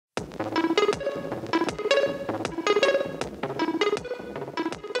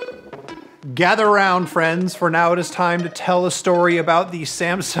Gather around, friends, for now it is time to tell a story about the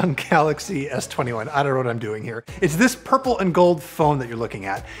Samsung Galaxy S21. I don't know what I'm doing here. It's this purple and gold phone that you're looking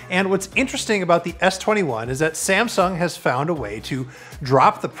at. And what's interesting about the S21 is that Samsung has found a way to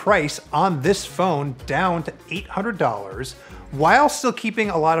drop the price on this phone down to $800 while still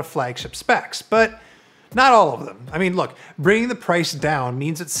keeping a lot of flagship specs, but not all of them. I mean, look, bringing the price down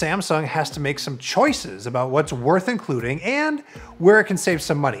means that Samsung has to make some choices about what's worth including and where it can save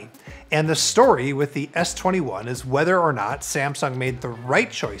some money. And the story with the S21 is whether or not Samsung made the right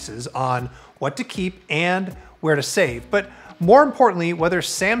choices on what to keep and where to save, but more importantly, whether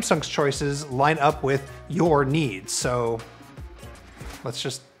Samsung's choices line up with your needs. So let's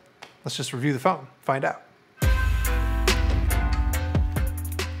just review the phone, find out.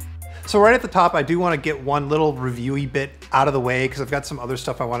 So right at the top, I do want to get one little reviewy bit out of the way because I've got some other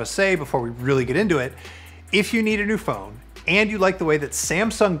stuff I want to say before we really get into it. If you need a new phone and you like the way that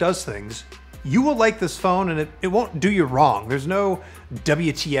Samsung does things, you will like this phone and it won't do you wrong. There's no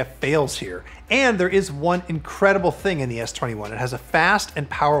WTF fails here. And there is one incredible thing in the S21. It has a fast and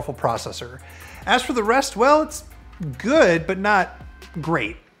powerful processor. As for the rest, well, it's good, but not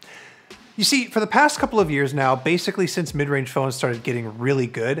great. You see, for the past couple of years now, basically since mid-range phones started getting really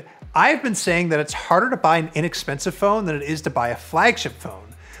good, I've been saying that it's harder to buy an inexpensive phone than it is to buy a flagship phone.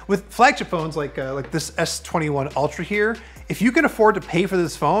 With flagship phones like this S21 Ultra here, if you can afford to pay for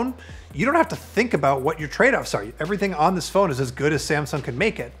this phone, you don't have to think about what your trade-offs are. Everything on this phone is as good as Samsung can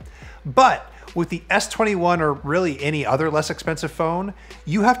make it. But with the S21 or really any other less expensive phone,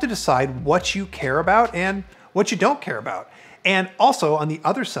 you have to decide what you care about and what you don't care about. And also on the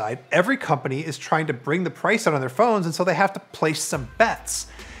other side, every company is trying to bring the price down on their phones, and so they have to place some bets.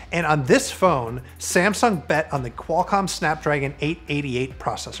 And on this phone, Samsung bet on the Qualcomm Snapdragon 888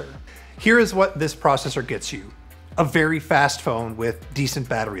 processor. Here is what this processor gets you. A very fast phone with decent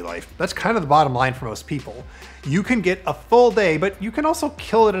battery life. That's kind of the bottom line for most people. You can get a full day, but you can also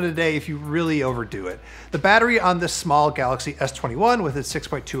kill it in a day if you really overdo it. The battery on this small Galaxy S21 with its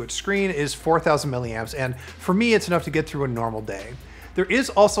 6.2-inch screen is 4,000 milliamps, and for me, it's enough to get through a normal day. There is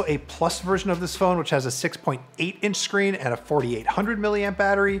also a Plus version of this phone, which has a 6.8-inch screen and a 4,800 milliamp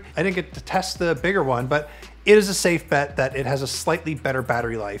battery. I didn't get to test the bigger one, but it is a safe bet that it has a slightly better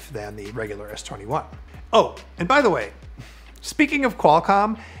battery life than the regular S21. Oh, and by the way, speaking of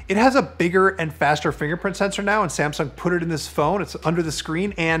Qualcomm, it has a bigger and faster fingerprint sensor now, and Samsung put it in this phone. It's under the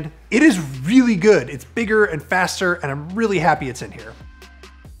screen, and it is really good. It's bigger and faster, and I'm really happy it's in here.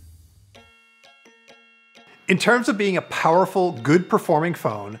 In terms of being a powerful, good performing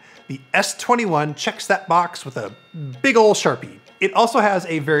phone, the S21 checks that box with a big ol' Sharpie. It also has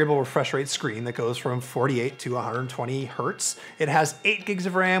a variable refresh rate screen that goes from 48 to 120 Hertz. It has 8 gigs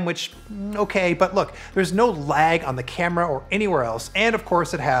of RAM, which, okay, but look, there's no lag on the camera or anywhere else. And of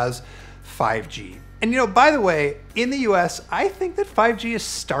course it has 5G. And you know, by the way, in the US, I think that 5G is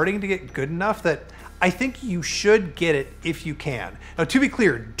starting to get good enough that I think you should get it if you can. Now, to be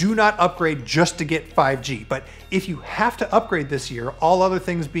clear, do not upgrade just to get 5G, but if you have to upgrade this year, all other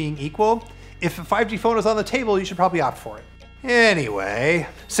things being equal, if a 5G phone is on the table, you should probably opt for it. Anyway,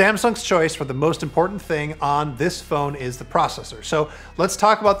 Samsung's choice for the most important thing on this phone is the processor. So let's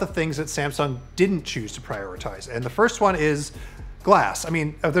talk about the things that Samsung didn't choose to prioritize. And the first one is glass. I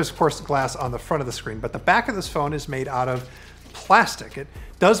mean, there's of course glass on the front of the screen, but the back of this phone is made out of plastic. It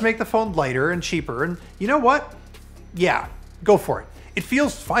does make the phone lighter and cheaper, and you know what? Yeah, go for it. It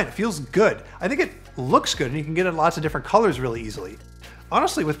feels fine, it feels good. I think it looks good, and you can get it in lots of different colors really easily.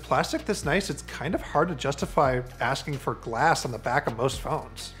 Honestly, with plastic this nice, it's kind of hard to justify asking for glass on the back of most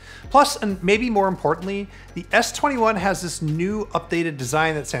phones. Plus, and maybe more importantly, the S21 has this new updated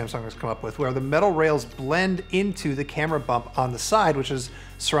design that Samsung has come up with where the metal rails blend into the camera bump on the side, which is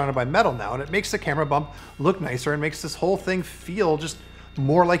surrounded by metal now, and it makes the camera bump look nicer and makes this whole thing feel just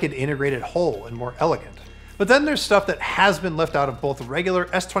more like an integrated whole and more elegant. But then there's stuff that has been left out of both the regular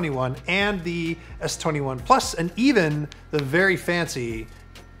S21 and the S21 Plus, and even the very fancy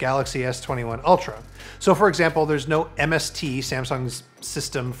Galaxy S21 Ultra. So for example, there's no MST, Samsung's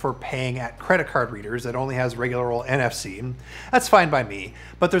system for paying at credit card readers that only has regular old NFC. That's fine by me,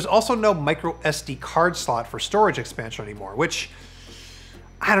 but there's also no micro SD card slot for storage expansion anymore, which,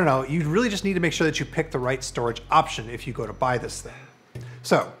 I don't know, you really just need to make sure that you pick the right storage option if you go to buy this thing.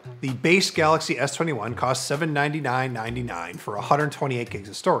 So, the base Galaxy S21 costs $799.99 for 128 gigs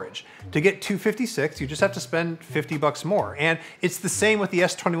of storage. To get 256, you just have to spend $50 more. And it's the same with the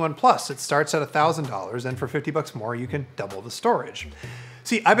S21 Plus. It starts at $1,000, and for $50 more, you can double the storage.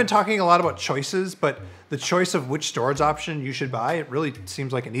 See, I've been talking a lot about choices, but the choice of which storage option you should buy, it really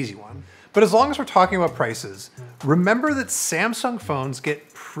seems like an easy one. But as long as we're talking about prices, remember that Samsung phones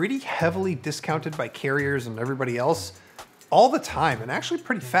get pretty heavily discounted by carriers and everybody else all the time, and actually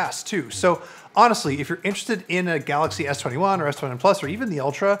pretty fast too. So honestly, if you're interested in a Galaxy S21 or S21 Plus or even the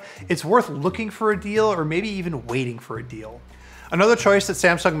Ultra, it's worth looking for a deal or maybe even waiting for a deal. Another choice that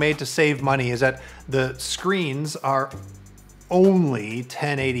Samsung made to save money is that the screens are only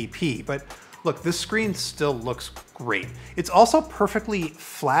 1080p, but look, this screen still looks great. It's also perfectly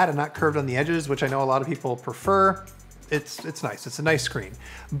flat and not curved on the edges, which I know a lot of people prefer. It's nice, it's a nice screen,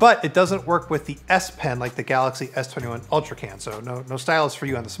 but it doesn't work with the S Pen like the Galaxy S21 Ultra can, so no stylus for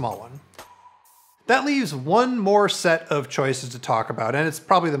you on the small one. That leaves one more set of choices to talk about, and it's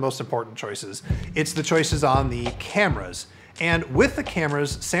probably the most important choices. It's the choices on the cameras. And with the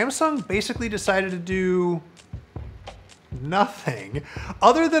cameras, Samsung basically decided to do nothing.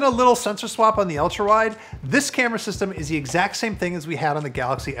 Other than a little sensor swap on the ultra-wide, this camera system is the exact same thing as we had on the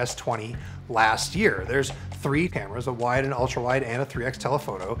Galaxy S20 last year. There's 3 cameras, a wide, an ultra-wide, and a 3x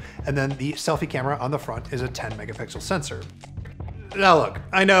telephoto, and then the selfie camera on the front is a 10 megapixel sensor. Now look,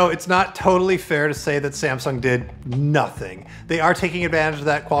 I know it's not totally fair to say that Samsung did nothing. They are taking advantage of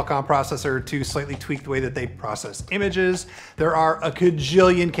that Qualcomm processor to slightly tweak the way that they process images. There are a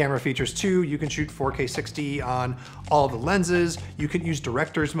cajillion camera features too. You can shoot 4K 60 on all the lenses. You can use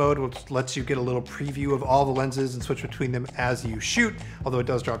director's mode, which lets you get a little preview of all the lenses and switch between them as you shoot, although it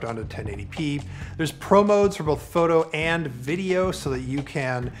does drop down to 1080p. There's pro modes for both photo and video so that you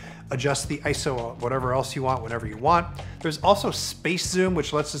can adjust the ISO, whatever else you want, whenever you want. There's also space zoom,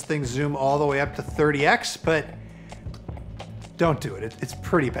 which lets this thing zoom all the way up to 30x, but don't do it. It's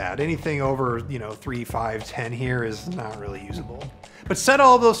pretty bad. Anything over, 3, 5, 10 here is not really usable. But set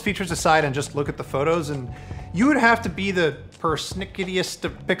all of those features aside and just look at the photos, and you would have to be the persnickiest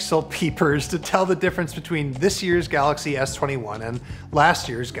of pixel peepers to tell the difference between this year's Galaxy S21 and last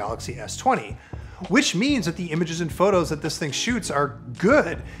year's Galaxy S20. Which means that the images and photos that this thing shoots are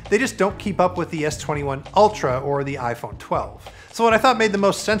good. They just don't keep up with the S21 Ultra or the iPhone 12. So what I thought made the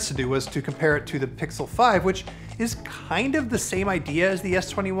most sense to do was to compare it to the Pixel 5, which is kind of the same idea as the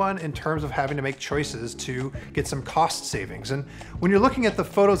S21 in terms of having to make choices to get some cost savings. And when you're looking at the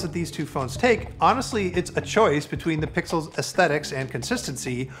photos that these two phones take, honestly, it's a choice between the Pixel's aesthetics and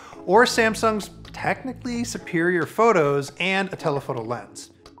consistency or Samsung's technically superior photos and a telephoto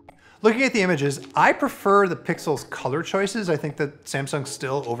lens. Looking at the images, I prefer the Pixel's color choices. I think that Samsung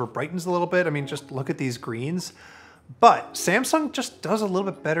still over brightens a little bit. I mean, just look at these greens. But Samsung just does a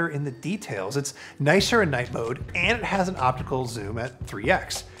little bit better in the details. It's nicer in night mode, and it has an optical zoom at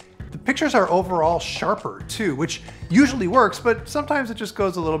 3x. The pictures are overall sharper too, which usually works, but sometimes it just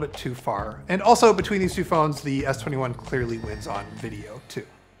goes a little bit too far. And also between these two phones, the S21 clearly wins on video too.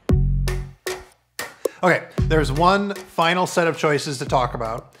 Okay, there's one final set of choices to talk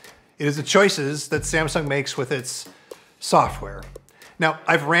about. It is the choices that Samsung makes with its software. Now,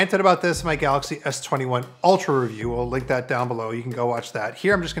 I've ranted about this in my Galaxy S21 Ultra review. We'll link that down below. You can go watch that.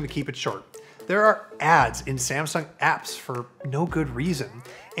 Here, I'm just gonna keep it short. There are ads in Samsung apps for no good reason.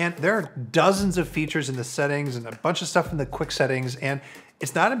 And there are dozens of features in the settings and a bunch of stuff in the quick settings, and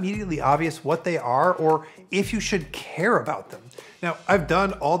it's not immediately obvious what they are or if you should care about them. Now, I've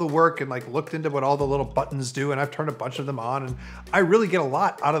done all the work and looked into what all the little buttons do, and I've turned a bunch of them on, and I really get a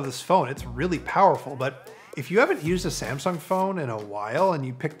lot out of this phone. It's really powerful, but if you haven't used a Samsung phone in a while and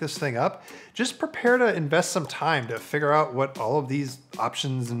you pick this thing up, just prepare to invest some time to figure out what all of these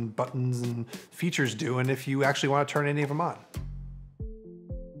options and buttons and features do, and if you actually want to turn any of them on.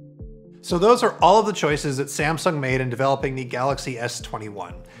 So those are all of the choices that Samsung made in developing the Galaxy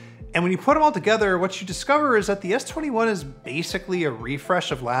S21. And when you put them all together, what you discover is that the S21 is basically a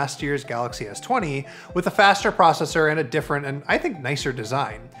refresh of last year's Galaxy S20 with a faster processor and a different and I think nicer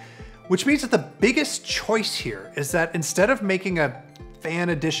design. Which means that the biggest choice here is that instead of making a fan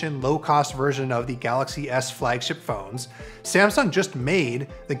edition low-cost version of the Galaxy S flagship phones, Samsung just made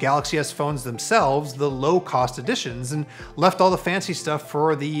the Galaxy S phones themselves the low-cost editions and left all the fancy stuff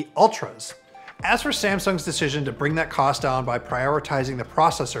for the Ultras. As for Samsung's decision to bring that cost down by prioritizing the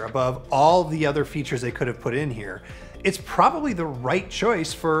processor above all the other features they could have put in here, it's probably the right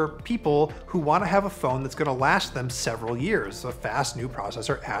choice for people who want to have a phone that's going to last them several years. A fast new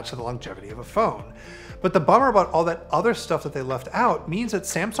processor adds to the longevity of a phone. But the bummer about all that other stuff that they left out means that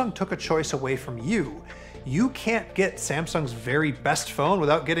Samsung took a choice away from you. You can't get Samsung's very best phone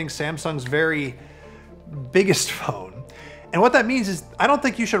without getting Samsung's very biggest phone. And what that means is I don't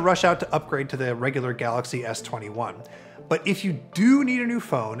think you should rush out to upgrade to the regular Galaxy S21. But if you do need a new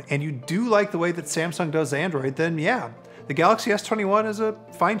phone and you do like the way that Samsung does Android, then yeah, the Galaxy S21 is a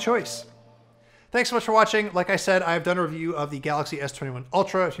fine choice. Thanks so much for watching. Like I said, I've done a review of the Galaxy S21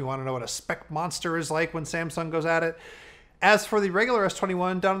 Ultra if you want to know what a spec monster is like when Samsung goes at it. As for the regular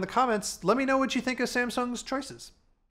S21, down in the comments, let me know what you think of Samsung's choices.